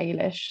mostly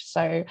Dalish,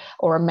 so,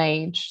 or a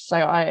mage, so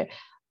I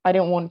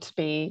didn't want to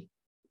be,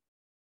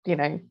 you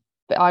know,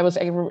 I was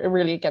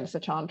really against the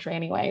chantry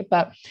anyway.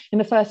 But in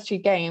the first two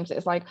games,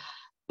 it's like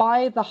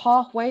by the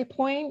halfway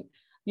point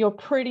you're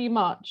pretty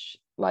much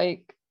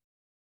like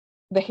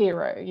the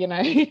hero, you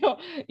know.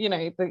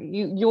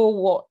 You're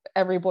what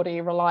everybody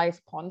relies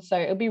upon. So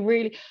it'll be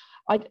really,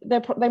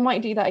 they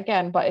might do that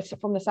again, but it's,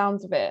 from the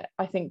sounds of it,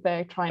 I think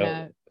they're trying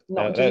to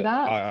not do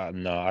that.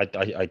 No, I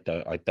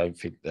don't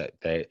think that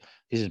this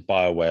is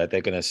BioWare. They're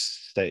going to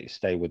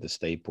stay with the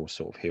staple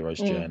sort of hero's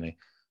journey.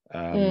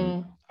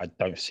 I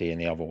don't see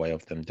any other way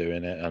of them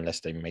doing it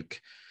unless they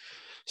make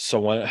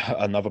someone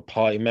another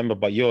party member,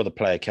 but you're the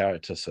player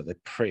character, so they're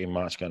pretty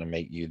much going to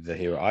make you the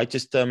hero. I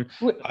just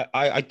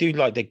I do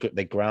like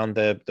they ground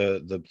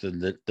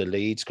the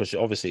leads, because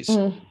obviously it's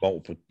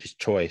multiple, it's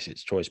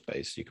choice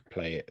based. You can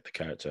play the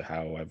character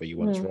however you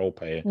want. It's role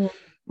playing.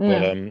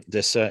 But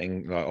there's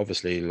certain, like,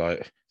 obviously,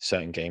 like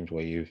certain games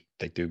where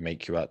they do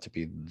make you out to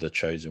be the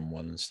chosen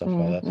one and stuff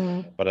like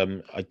that. But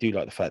I do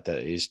like the fact that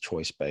it is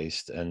choice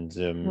based, and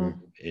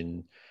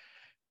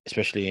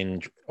especially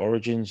in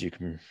Origins, you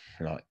can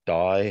like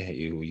die.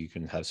 You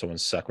can have someone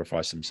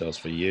sacrifice themselves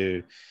for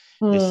you.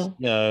 It's,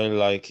 you know,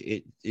 like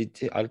it.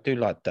 I do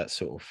like that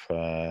sort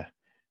of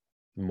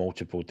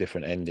multiple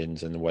different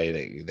endings and the way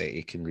that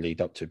it can lead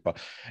up to. But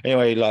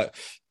anyway, like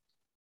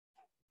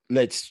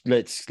let's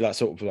like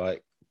sort of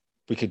like,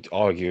 we could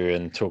argue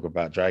and talk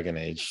about Dragon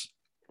Age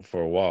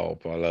for a while,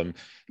 but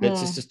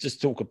let's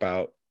just talk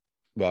about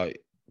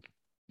like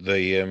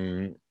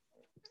let's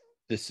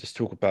just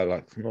talk about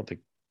like not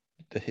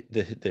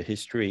the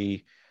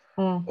history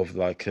of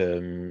like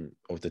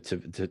of the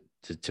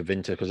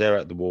Tevinter, because they're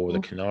at the war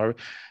with the Canary.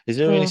 Is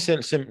there any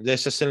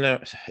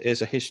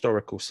there's a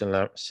historical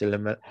similarity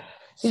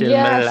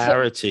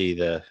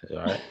there,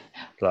 right?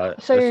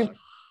 Like, so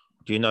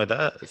do you know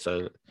that?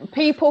 So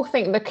people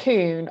think the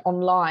Coon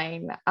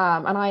online,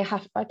 and I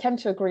tend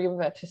to agree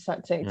with it to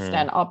such an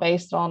extent, are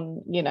based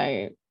on, you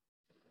know,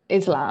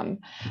 Islam,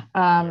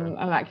 and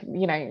like,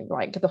 you know,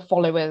 like the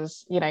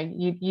followers, you know,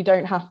 you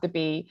don't have to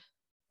be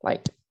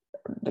like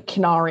the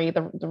Canary,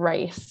 the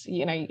race,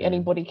 you know,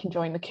 anybody can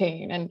join the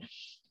Coon,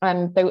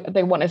 and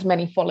they want as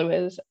many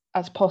followers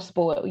as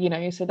possible, you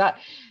know, so that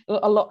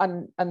a lot,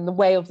 and the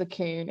way of the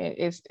Coon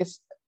is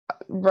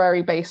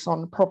very based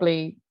on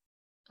probably,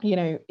 you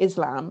know,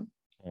 Islam.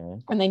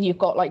 And then you've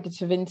got like the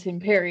Tevinter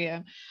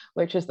Imperium,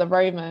 which is the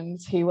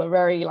Romans, who were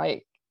very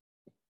like,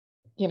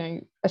 you know,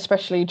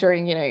 especially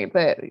during, you know,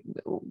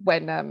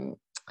 when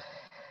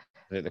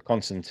the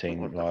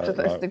Constantine,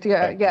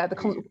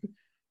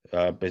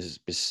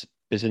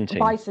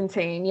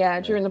 Byzantine,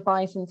 during the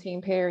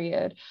Byzantine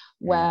period,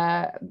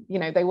 where, you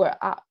know, they were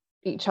at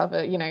each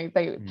other, you know,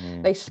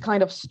 they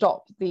kind of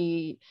stopped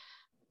the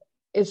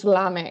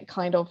Islamic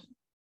kind of,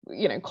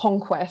 you know,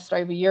 conquest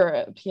over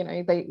Europe, you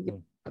know, they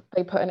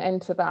put an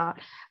end to that,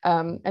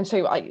 and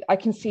so I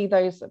can see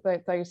those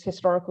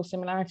historical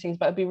similarities.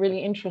 But it'd be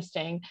really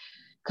interesting,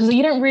 because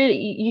you don't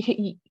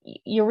really,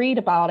 you read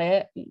about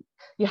it,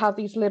 you have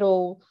these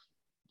little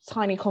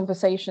tiny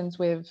conversations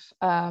with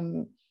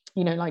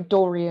you know, like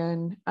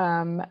Dorian,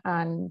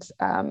 and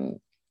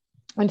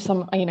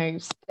some, you know,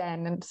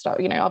 Sten and stuff,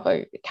 you know,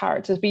 other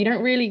characters, but you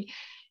don't really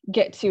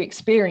get to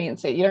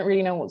experience it. You don't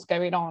really know what's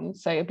going on.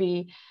 So it'd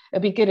be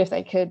good if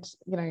they could,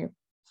 you know,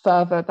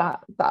 further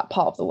that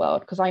part of the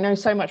world, because I know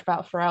so much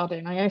about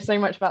Ferelden, I know so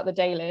much about the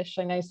Dalish,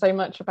 I know so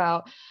much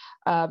about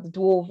the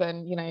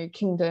Dwarven, you know,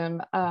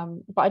 kingdom,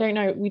 but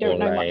we don't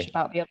know much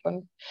about the other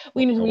one.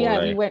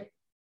 We went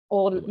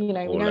or you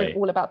know, we know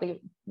all about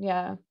the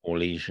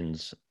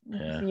Orlesians,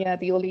 the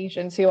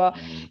Orlesians, who are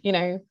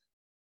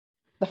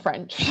the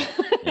French.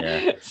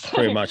 So,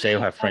 pretty much they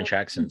all have French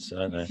accents,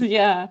 don't they?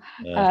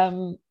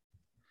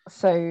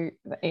 So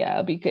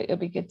it'll be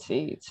good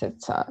to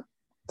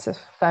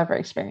further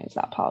experience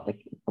that part of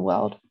the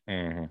world.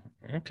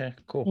 Okay,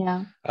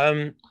 cool.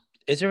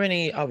 Is there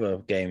any other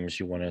games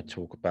you want to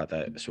talk about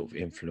that sort of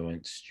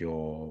influenced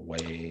your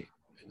way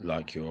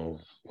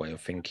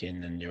of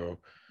thinking and your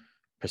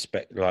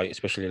perspective, like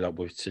especially like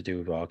with to do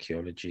with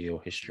archaeology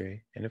or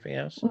history? Anything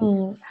else?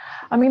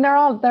 I mean, there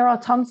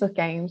are tons of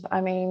games.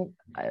 I mean,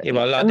 but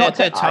like,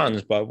 there are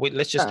tons, but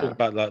let's just talk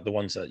about like the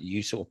ones that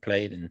you sort of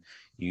played and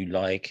you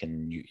like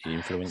and you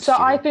influenced. So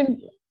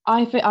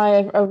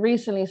I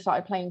recently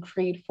started playing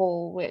Creed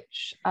 4,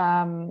 which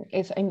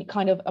is a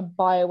kind of a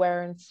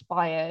BioWare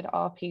inspired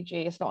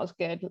RPG. It's not as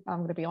good, I'm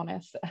going to be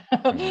honest,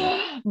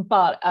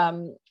 but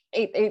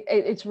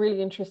it's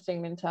really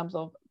interesting in terms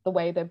of the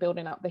way they're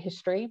building up the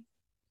history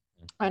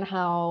and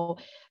how,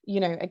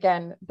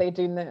 again, they've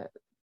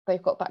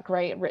got that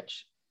great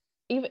rich,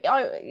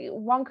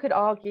 one could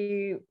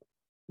argue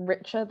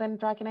richer than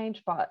Dragon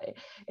Age, but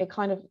it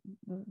kind of,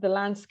 the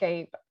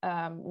landscape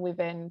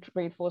within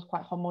Creed 4 is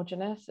quite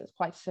homogenous. It's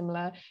quite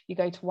similar. You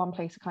go to one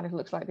place, it kind of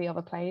looks like the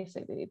other place.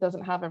 It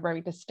doesn't have a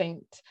very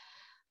distinct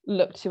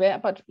look to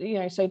it, but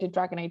so did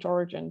Dragon Age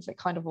Origins. It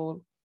kind of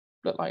all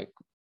looked like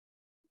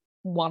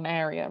one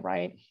area,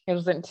 right? It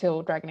wasn't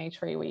until Dragon Age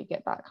 3 where you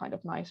get that kind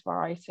of nice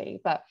variety.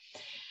 But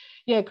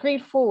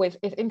Creed 4 is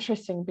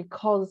interesting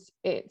because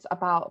it's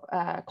about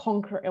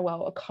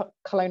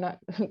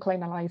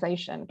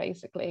colonialization,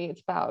 basically.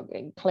 It's about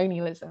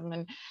colonialism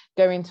and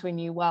going to a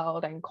new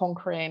world and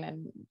conquering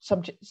and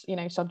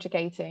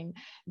subjugating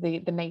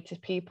the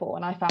native people.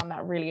 And I found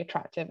that really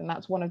attractive, and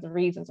that's one of the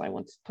reasons I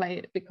wanted to play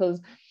it,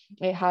 because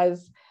it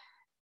has,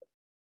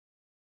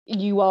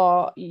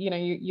 you're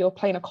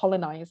playing a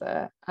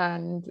colonizer,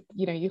 and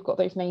you've got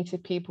those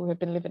native people who have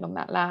been living on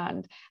that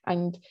land,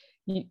 and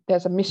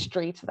there's a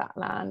mystery to that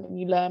land, and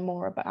you learn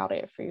more about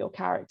it through your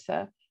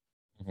character.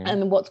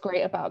 And what's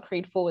great about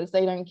Creed 4 is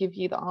they don't give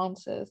you the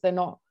answers. They're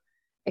not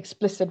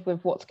explicit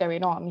with what's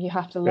going on. You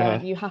have to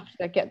learn. You have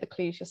to get the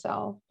clues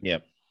yourself.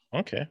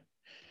 Okay.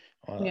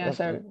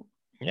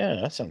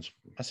 That sounds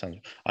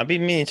I've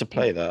been meaning to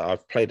play that.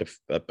 I've played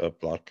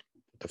like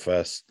the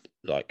first,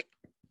 like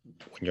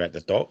when you're at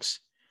the docks,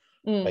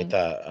 like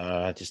that.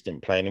 I just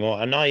didn't play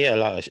anymore. And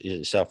like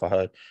itself, I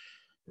heard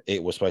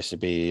it was supposed to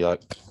be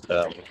like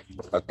a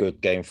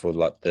good game for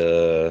like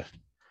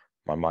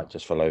my mic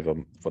just fell over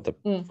for the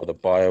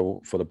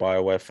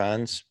BioWare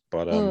fans,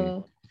 but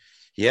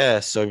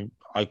so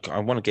I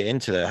want to get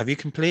into that. Have you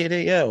completed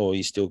it yet, or are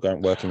you still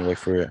working your way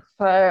through it?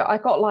 So I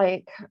got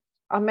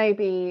I'm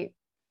maybe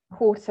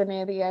quarter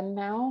near the end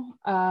now,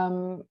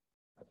 and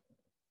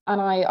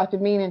I've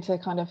been meaning to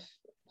kind of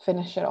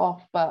finish it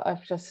off, but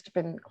I've just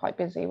been quite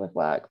busy with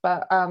work.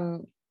 But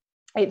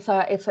it's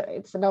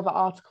another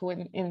article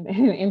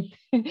in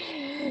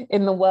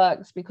the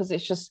works, because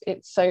it's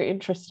so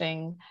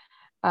interesting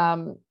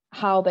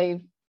how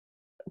they've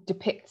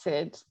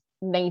depicted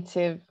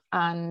native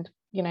and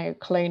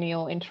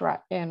colonial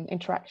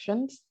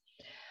interactions.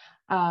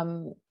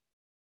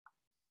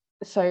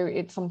 So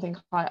it's something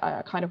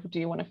I kind of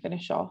do want to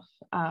finish off,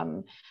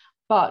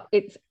 but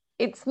it's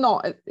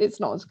not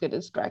as good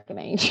as Dragon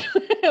Age.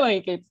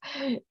 Like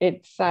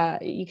it's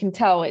you can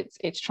tell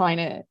it's trying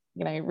to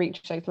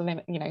reach those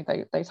limit,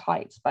 those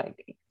heights, but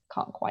it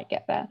can't quite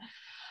get there.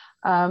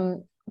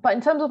 But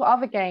in terms of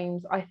other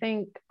games, I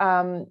think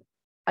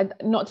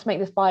not to make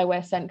this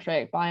BioWare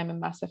centric, but I am a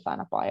massive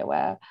fan of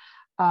BioWare.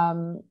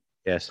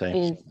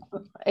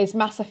 Is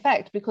Mass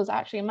Effect, because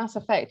actually in Mass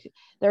Effect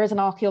there is an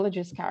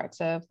archaeologist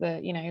character.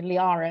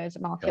 Liara is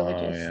an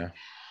archaeologist.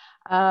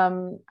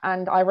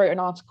 And I wrote an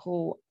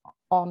article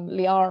on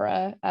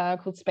Liara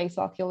called Space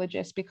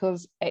Archaeologist,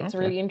 because it's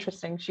really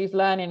interesting. She's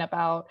learning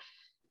about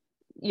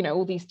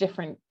all these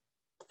different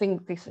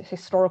things, these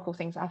historical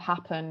things that have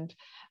happened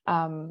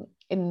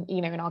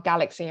in our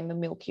galaxy, in the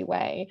Milky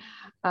Way,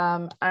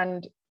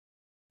 and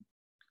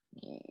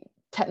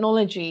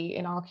technology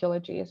in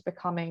archaeology is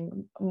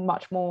becoming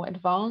much more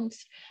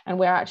advanced, and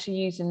we're actually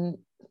using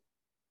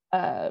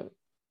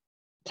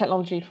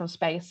technology from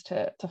space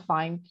to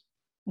find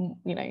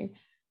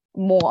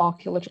more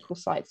archaeological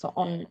sites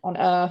on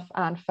Earth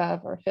and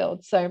further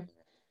afield. So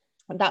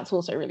that's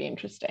also really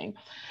interesting.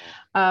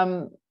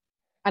 And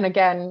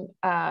again,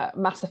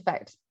 Mass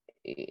Effect,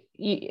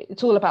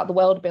 it's all about the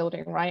world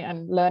building, right?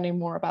 And learning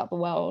more about the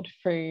world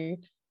through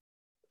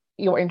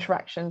your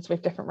interactions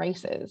with different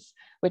races,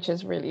 which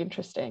is really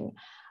interesting.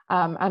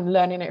 And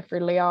learning it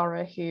through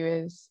Liara, who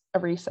is a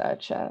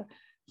researcher.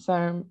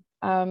 So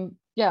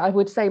I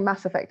would say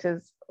Mass Effect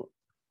is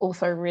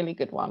also a really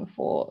good one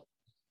for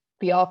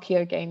the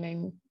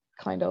Archaeogaming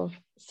kind of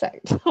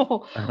sect.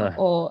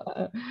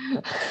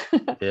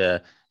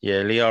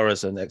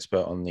 Liara's an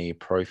expert on the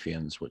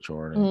Protheans, which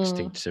are an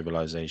extinct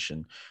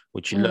civilization,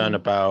 which you learn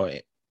about.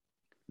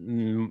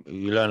 You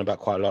learn about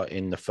quite a lot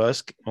in the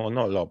first, well,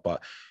 not a lot,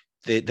 but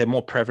they're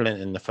more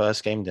prevalent in the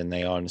first game than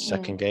they are in the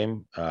second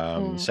game.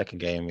 Second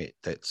game,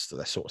 they're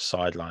sort of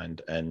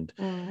sidelined, and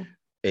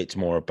it's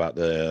more about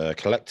the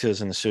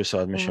collectors and the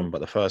suicide mission.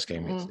 But the first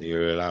game,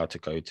 you're allowed to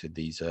go to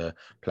these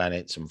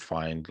planets and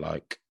find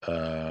like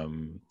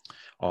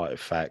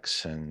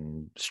artifacts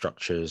and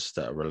structures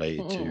that are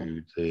related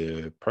to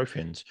the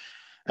Protheans.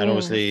 And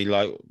obviously,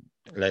 like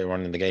later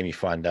on in the game, you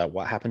find out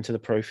what happened to the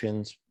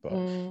Protheans. But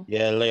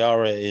yeah,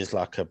 Liara is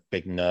like a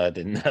big nerd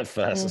in that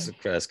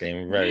first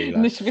game. Very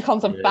like, she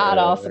becomes a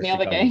badass in the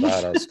other games.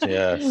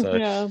 Yeah,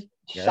 so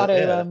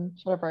Shadow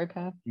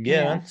Broker.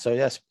 Yeah, man. So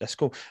yes, that's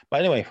cool.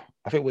 But anyway,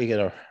 I think we're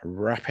gonna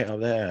wrap it up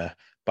there.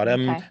 But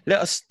let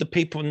us, the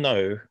people,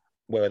 know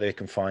where they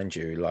can find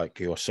you, like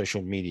your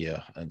social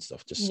media and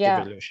stuff. Just give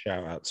a little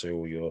shout out to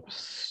all your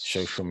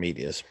social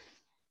medias.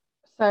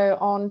 So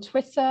on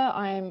Twitter,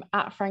 I'm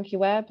at Frankie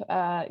Webb,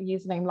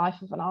 username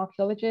Life of an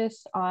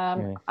Archaeologist.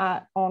 On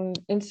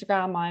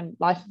Instagram, I'm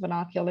Life of an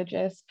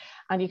Archaeologist,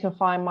 and you can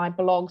find my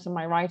blogs and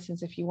my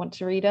writings if you want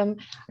to read them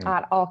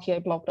at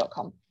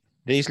archaeoblog.com.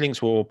 These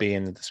links will all be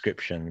in the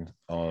description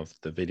of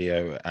the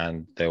video,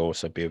 and they'll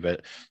also be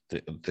the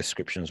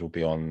descriptions will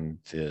be on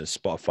the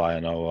Spotify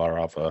and all our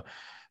other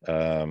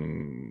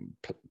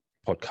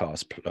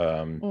podcast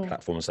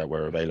platforms that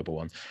we're available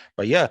on.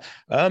 But that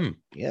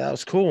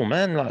was cool,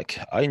 man. Like,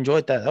 I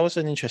enjoyed that. That was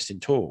an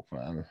interesting talk,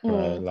 man.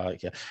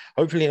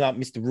 Hopefully, like,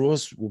 Mr.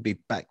 Roars will be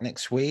back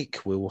next week.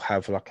 We will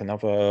have like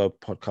another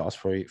podcast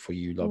for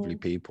you lovely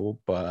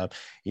people. But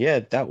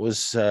that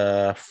was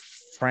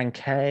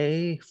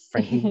Frankie,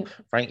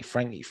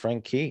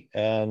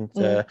 and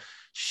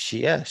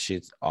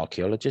she's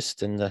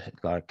archaeologist and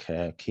like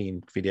a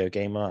keen video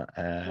gamer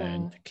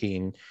and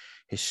keen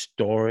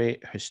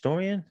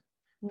historian.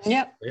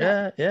 Yep.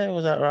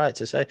 Was that right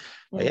to say?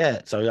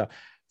 So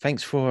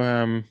thanks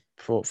for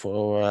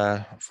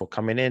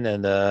coming in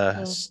and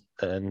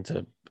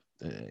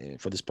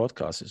for this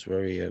podcast. It's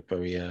very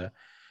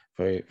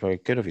very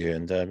good of you,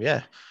 and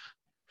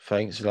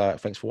thanks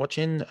for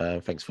watching,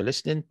 thanks for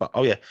listening. But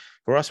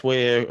for us,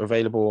 we're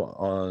available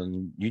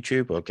on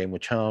YouTube or Game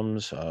with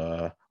Charms.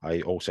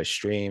 I also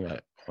stream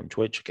on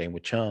Twitch, Game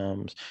with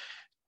Charms,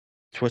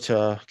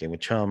 Twitter, Game with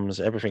Chums,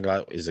 everything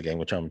like is a Game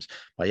with Chums.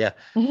 But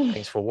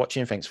thanks for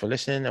watching, thanks for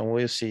listening, and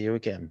we'll see you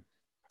again.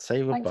 Say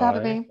goodbye. Thanks for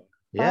having me.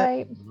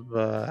 Bye.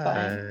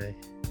 Bye.